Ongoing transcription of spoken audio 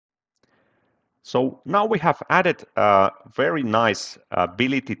So now we have added a very nice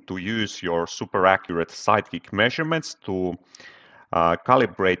ability to use your super accurate Sidekick measurements to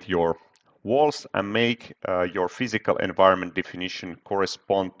calibrate your walls and make your physical environment definition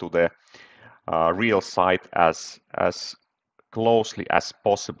correspond to the real site as closely as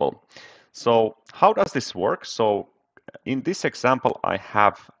possible. So how does this work? So in this example, I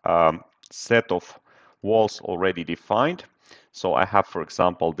have a set of walls already defined. So I have, for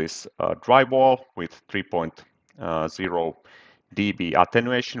example, this dry wall with 3.0 dB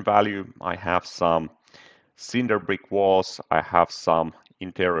attenuation value. I have some cinder brick walls. I have some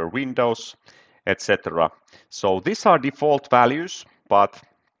interior windows, etc. So these are default values, but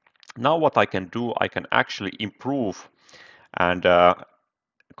now what I can do, I can actually improve and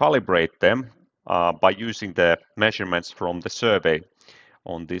calibrate them by using the measurements from the survey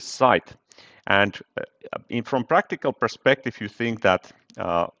on this site. And from practical perspective, you think that,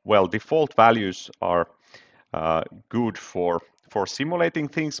 well, default values are good for simulating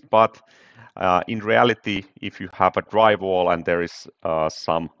things, but in reality, if you have a dry wall and there is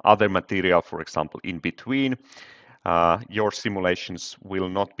some other material, for example, in between, your simulations will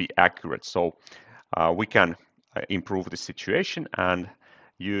not be accurate. So we can improve the situation and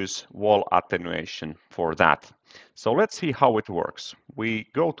use wall attenuation for that. So let's see how it works. We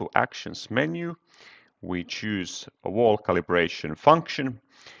go to Actions menu, we choose a wall calibration function,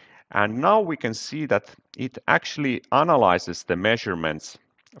 and now we can see that it actually analyzes the measurements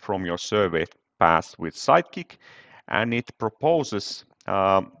from your survey pass with Sidekick, and it proposes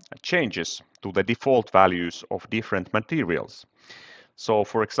changes to the default values of different materials. So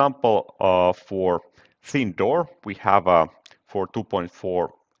for example, for thin door, we have for 2.4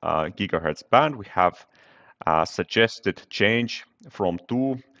 gigahertz band, we have a suggested change from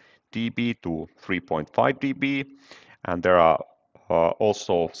 2 dB to 3.5 dB, and there are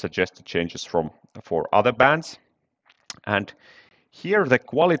also suggested changes for other bands. And here the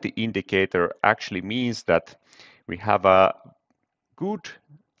quality indicator actually means that we have a good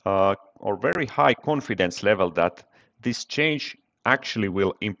or very high confidence level that this change actually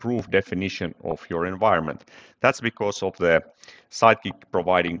will improve definition of your environment. That's because of the Sidekick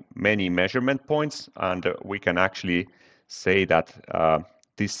providing many measurement points, and we can actually say that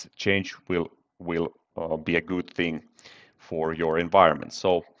this change will be a good thing for your environment.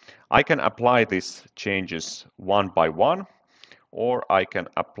 So I can apply these changes one by one, or I can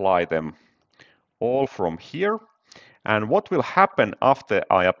apply them all from here. And what will happen after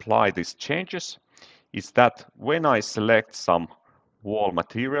I apply these changes is that when I select some wall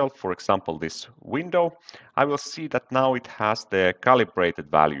material, for example, this window, I will see that now it has the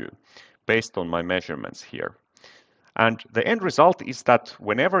calibrated value based on my measurements here. And the end result is that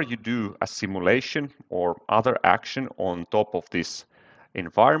whenever you do a simulation or other action on top of this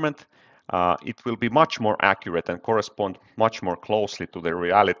environment, it will be much more accurate and correspond much more closely to the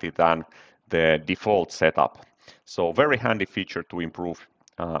reality than the default setup. So very handy feature to improve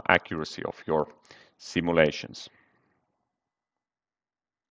accuracy of your simulations.